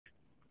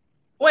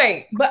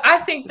Wait, but I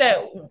think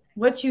that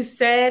what you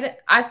said,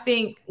 I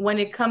think when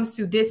it comes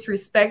to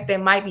disrespect, there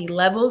might be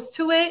levels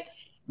to it.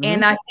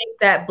 And I think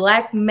that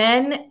Black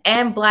men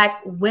and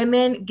Black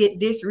women get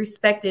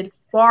disrespected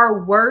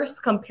far worse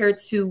compared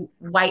to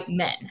white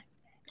men.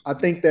 I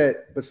think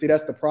that, but see,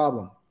 that's the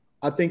problem.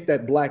 I think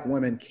that Black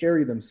women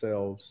carry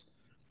themselves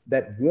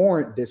that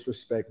warrant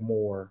disrespect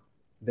more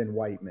than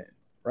white men,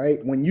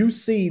 right? When you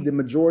see the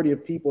majority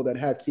of people that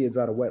have kids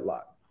out of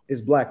wedlock is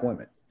Black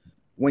women.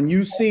 When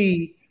you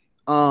see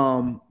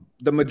the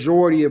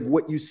majority of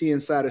what you see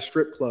inside of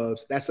strip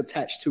clubs, that's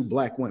attached to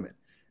Black women.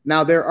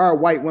 Now, there are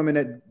white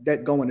women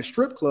that go into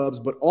strip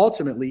clubs, but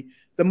ultimately,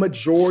 the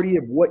majority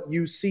of what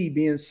you see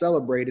being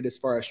celebrated as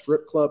far as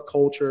strip club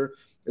culture,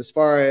 as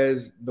far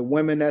as the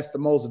women that's the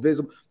most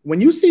visible.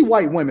 When you see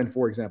white women,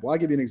 for example, I'll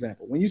give you an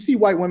example. When you see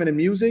white women in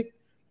music,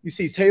 you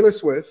see Taylor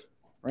Swift,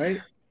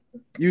 right?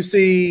 You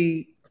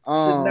see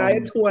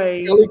Shania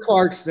Twain, Kelly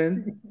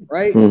Clarkson,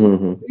 right?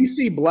 We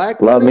see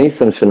Black Love women. me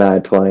some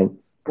Shania Twain.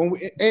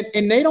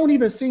 And they don't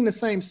even sing the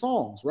same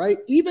songs, right?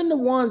 Even the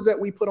ones that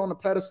we put on the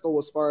pedestal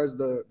as far as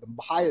the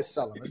highest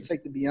selling. Let's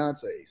take the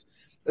Beyoncés.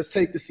 Let's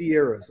take the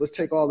Sierras. Let's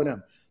take all of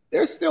them.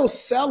 They're still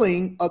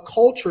selling a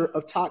culture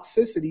of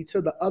toxicity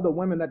to the other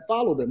women that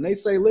follow them. They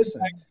say,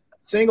 listen,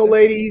 single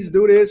ladies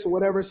do this or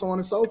whatever, so on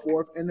and so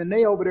forth. And then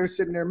they over there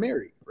sitting there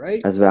married,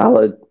 right? That's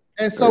valid.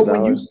 And so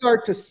when you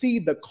start to see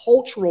the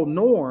cultural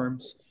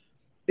norms,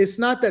 it's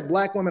not that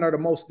Black women are the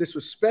most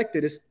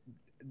disrespected. It's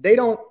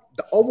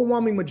the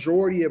overwhelming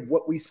majority of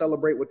what we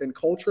celebrate within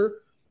culture,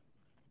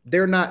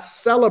 they're not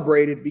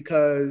celebrated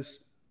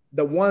because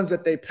the ones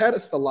that they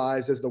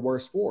pedestalize as the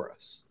worst for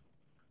us.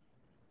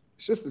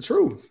 It's just the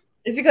truth.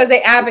 It's because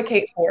they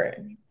advocate for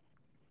it.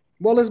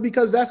 Well, it's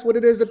because that's what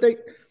it is that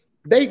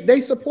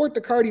they support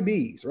the Cardi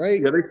B's,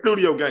 right? Yeah, they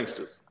studio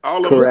gangsters.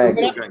 All of Correct.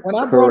 them. When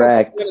I brought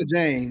up Savannah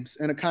James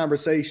in a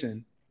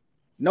conversation,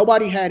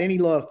 nobody had any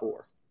love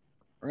for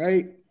her,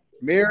 right?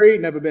 Married,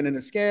 never been in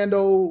a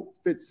scandal,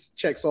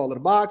 checks all of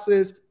the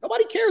boxes.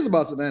 Nobody cares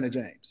about Savannah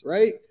James,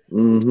 right?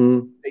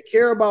 They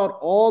care about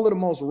all of the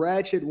most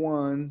ratchet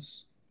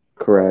ones.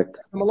 Correct.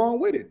 Come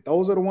along with it.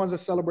 Those are the ones that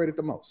celebrate it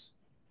the most.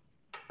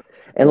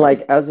 And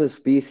like as a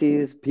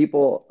species,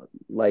 people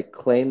like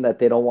claim that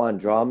they don't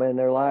want drama in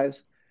their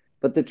lives,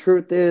 but the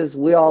truth is,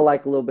 we all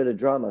like a little bit of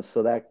drama,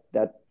 so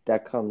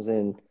that comes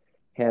in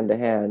hand to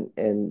hand.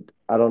 And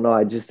I don't know.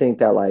 I just think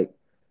that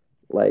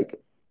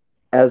like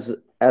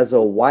as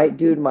a white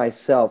dude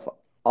myself,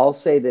 I'll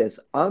say this.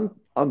 I'm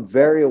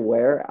very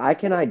aware. I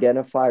can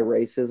identify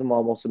racism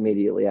almost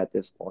immediately at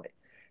this point.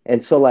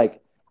 And so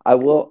like I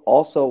will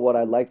also, what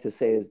I'd like to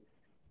say is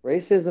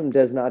racism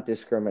does not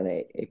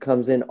discriminate. It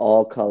comes in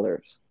all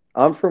colors.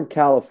 I'm from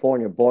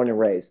California, born and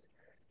raised.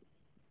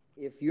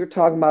 If you're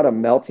talking about a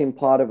melting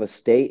pot of a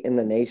state in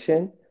the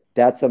nation,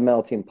 that's a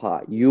melting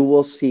pot. You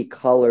will see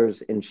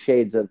colors and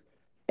shades of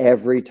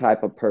every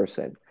type of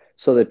person.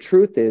 So the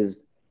truth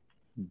is,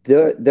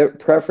 their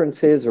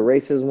preferences or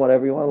racism,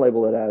 whatever you want to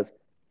label it as,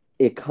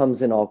 it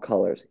comes in all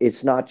colors.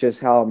 It's not just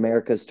how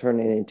America's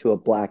turning into a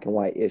black and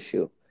white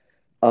issue.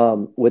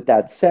 With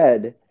that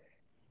said,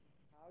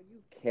 how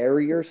you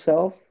carry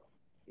yourself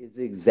is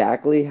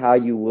exactly how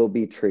you will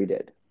be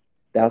treated.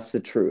 That's the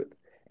truth.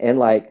 And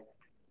like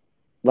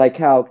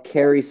how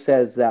Carrie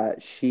says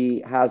that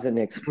she hasn't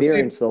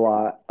experienced a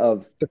lot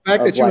of the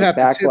fact that you like have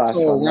to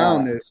tiptoe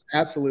around that. this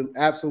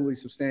absolutely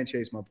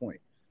substantiates my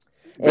point.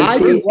 And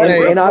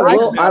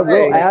I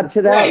will add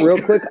to that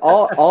real quick.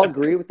 I'll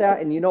agree with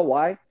that. And you know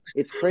why?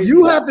 It's crazy.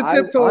 You have to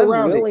tiptoe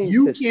around it.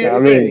 You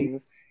can't say.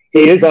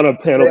 He is on a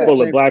panel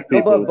full of black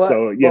people,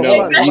 so you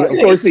know, of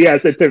course he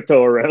has to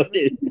tiptoe around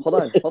it. Hold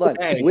on.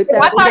 Hey. With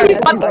that, I thought he was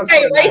about to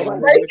say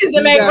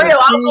racism ain't real.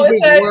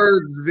 Choose his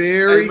words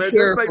very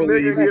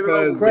carefully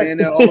because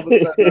then all of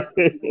a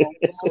sudden.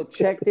 So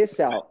check this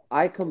out.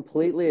 I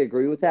completely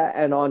agree with that,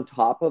 and on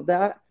top of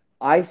that,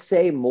 I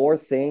say more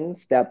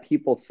things that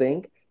people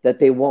think that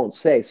they won't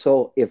say.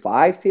 So if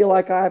I feel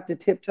like I have to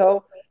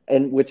tiptoe,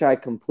 and which I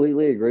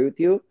completely agree with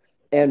you.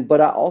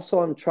 But I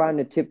also am trying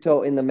to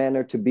tiptoe in the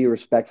manner to be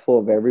respectful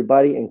of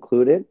everybody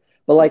included.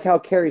 But like how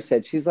Carrie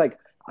said, she's like,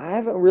 I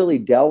haven't really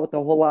dealt with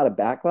a whole lot of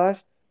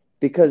backlash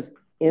because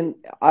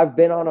I've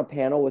been on a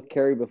panel with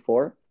Carrie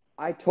before.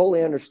 I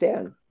totally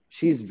understand.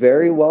 She's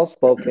very well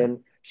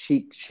spoken.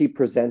 She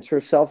presents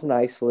herself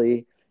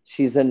nicely.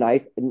 She's a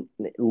nice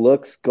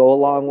looks go a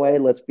long way.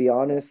 Let's be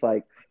honest.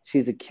 Like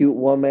she's a cute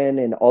woman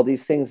and all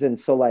these things. And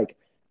so like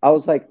I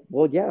was like,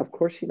 well, yeah, of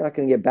course she's not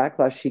going to get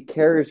backlash. She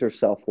carries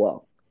herself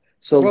well.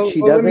 So she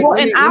doesn't.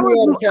 And I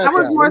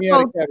was more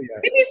so.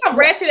 Give me some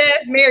ratchet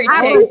ass Mary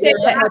chicks.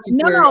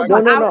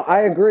 No.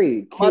 I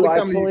agree. I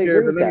totally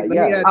agree with that.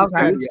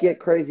 Yeah, dudes get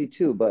crazy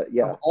too, but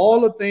yeah. Of all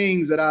the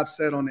things that I've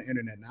said on the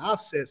internet, now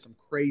I've said some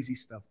crazy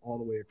stuff all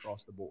the way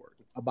across the board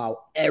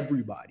about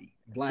everybody.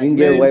 Black men, you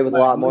can get away with a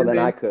lot more than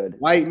I could.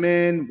 White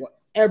men,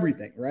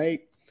 everything,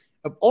 right?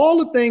 Of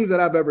all the things that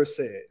I've ever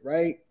said,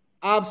 right?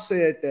 I've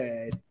said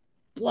that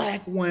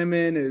black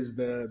women is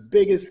the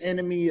biggest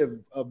enemy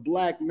of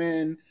black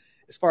men.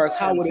 as far as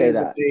how it is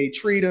that they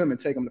treat them and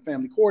take them to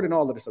family court and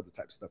all of this other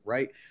type of stuff,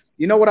 right?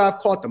 You know what I've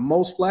caught the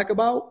most flack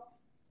about?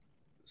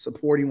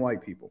 Supporting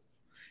white people.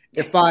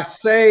 If I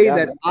say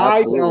that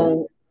I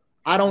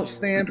don't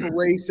stand for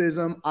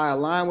racism, I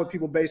align with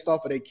people based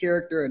off of their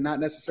character and not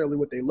necessarily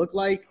what they look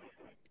like.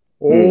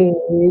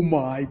 Oh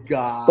my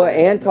God. But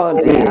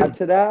Anton, to add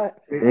to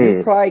that,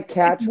 you probably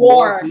catch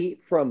more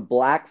heat from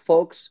black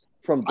folks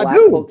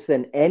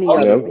than any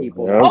other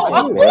people.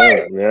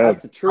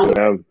 That's the truth.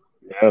 That's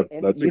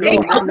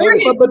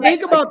but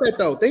think about that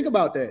though. Think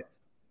about that.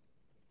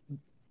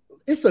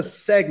 It's a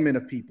segment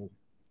of people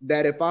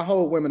that if I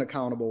hold women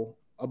accountable,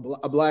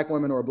 a black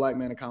woman or a black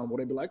man accountable,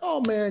 they'd be like,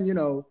 oh man, you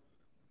know,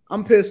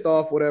 I'm pissed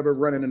off, whatever,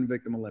 running in the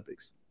Victim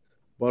Olympics.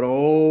 But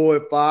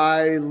if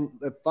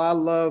I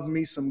love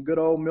me some good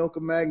old milk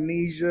of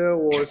magnesia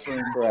or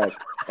some correct.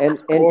 And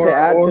to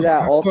add to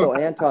that also,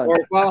 Anton, or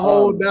if I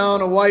hold down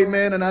a white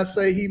man and I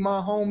say he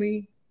my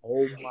homie,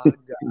 oh my God.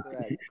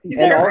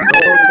 And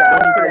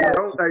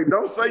also,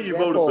 don't say you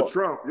voted for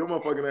Trump. Your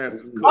motherfucking ass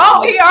is cooked.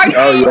 Oh, he already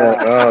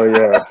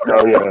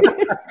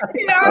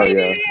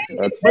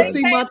But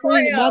see, my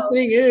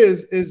thing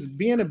is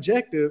being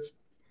objective.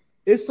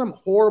 It's some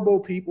horrible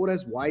people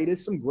that's white.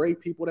 It's some great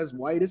people that's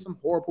white. It's some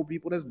horrible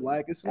people that's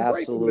black. It's some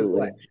great people that's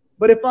black.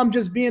 But if I'm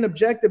just being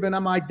objective and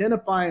I'm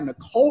identifying the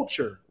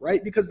culture,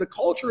 right? Because the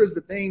culture is the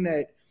thing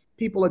that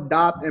people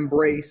adopt,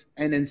 embrace,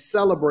 and then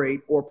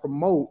celebrate or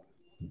promote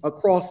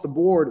across the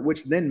board,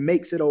 which then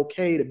makes it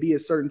okay to be a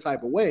certain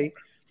type of way,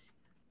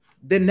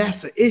 then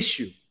that's an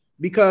issue.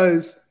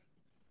 Because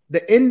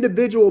the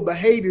individual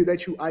behavior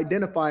that you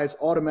identify is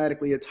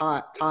automatically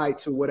tied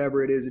to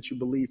whatever it is that you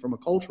believe from a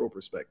cultural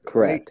perspective.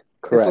 Correct. Right?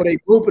 Correct. So they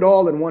group it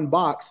all in one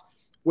box,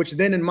 which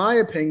then, in my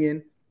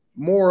opinion,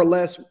 more or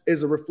less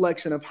is a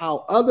reflection of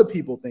how other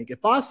people think.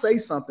 If I say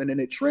something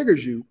and it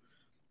triggers you,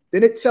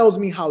 then it tells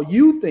me how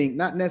you think,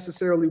 not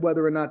necessarily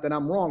whether or not that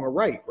I'm wrong or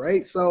right.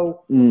 Right.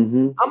 So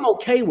I'm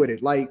okay with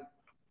it. Like,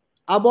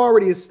 I've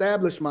already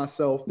established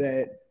myself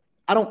that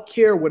I don't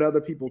care what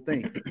other people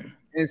think.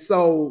 And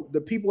so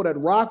the people that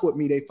rock with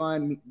me, they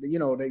find me, you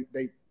know,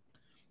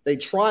 they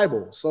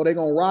tribal. So they're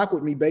going to rock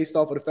with me based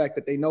off of the fact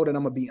that they know that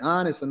I'm going to be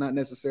honest and not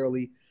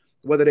necessarily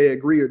whether they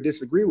agree or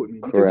disagree with me.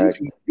 Because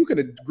you can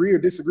agree or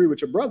disagree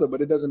with your brother,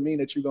 but it doesn't mean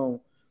that you're going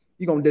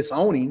to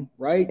disown him,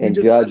 right? And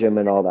you just judge him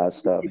and all that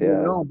stuff.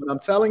 Yeah. But I'm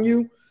telling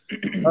you,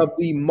 of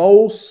the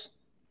most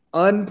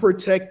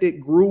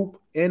unprotected group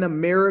in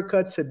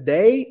America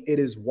today, it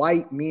is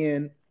white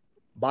men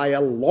by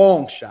a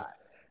long shot.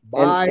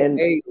 By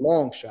a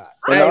long shot.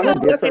 Hey, on a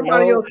different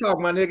note, talk,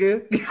 my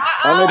nigga.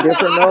 On a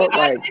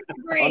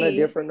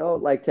different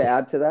note, like to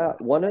add to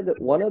that, one of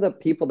the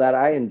people that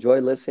I enjoy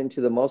listening to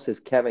the most is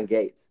Kevin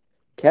Gates.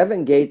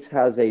 Kevin Gates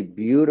has a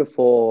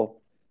beautiful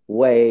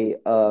way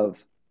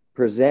of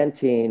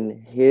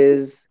presenting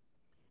his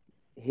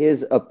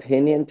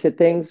opinion to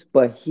things,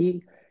 but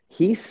he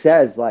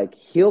says like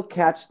he'll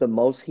catch the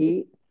most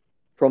heat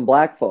from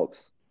black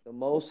folks, the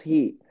most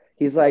heat.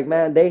 He's like,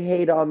 man, they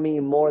hate on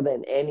me more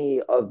than any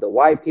of the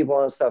white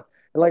people and stuff.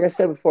 And like I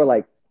said before,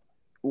 like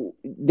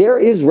there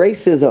is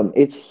racism.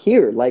 It's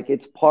here. Like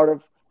it's part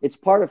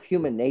of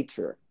human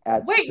nature.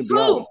 Wait, to be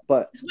honest.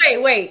 But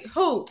wait,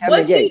 who? Kevin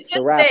What Gates, you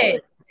just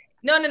said?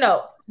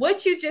 No.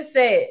 What you just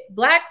said?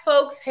 Black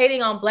folks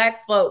hating on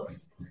black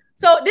folks.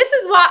 So this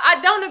is why I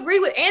don't agree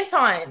with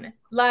Anton.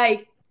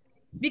 Like,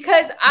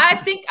 because I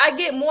think I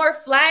get more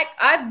flack.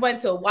 I went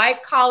to a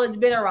white college,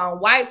 been around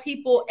white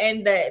people,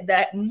 and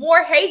that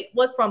more hate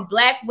was from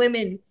black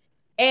women.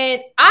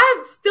 And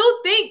I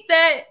still think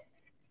that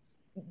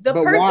the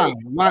but person.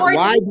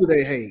 Why do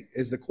they hate?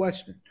 Is the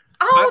question.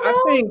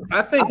 I think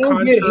I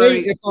don't get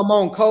hate if I'm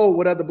on code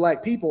with other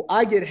black people.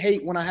 I get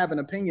hate when I have an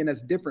opinion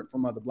that's different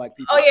from other black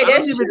people. Oh yeah,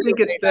 that's I don't even think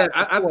it's that.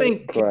 I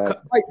think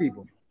white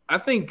people. I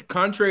think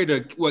contrary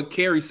to what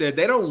Carrie said,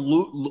 they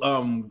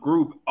don't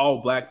group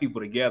all black people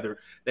together.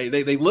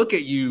 They look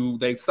at you,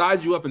 they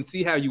size you up and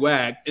see how you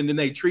act, and then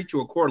they treat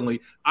you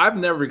accordingly. I've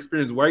never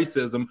experienced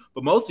racism,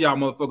 but most of y'all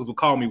motherfuckers will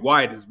call me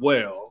white as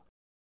well.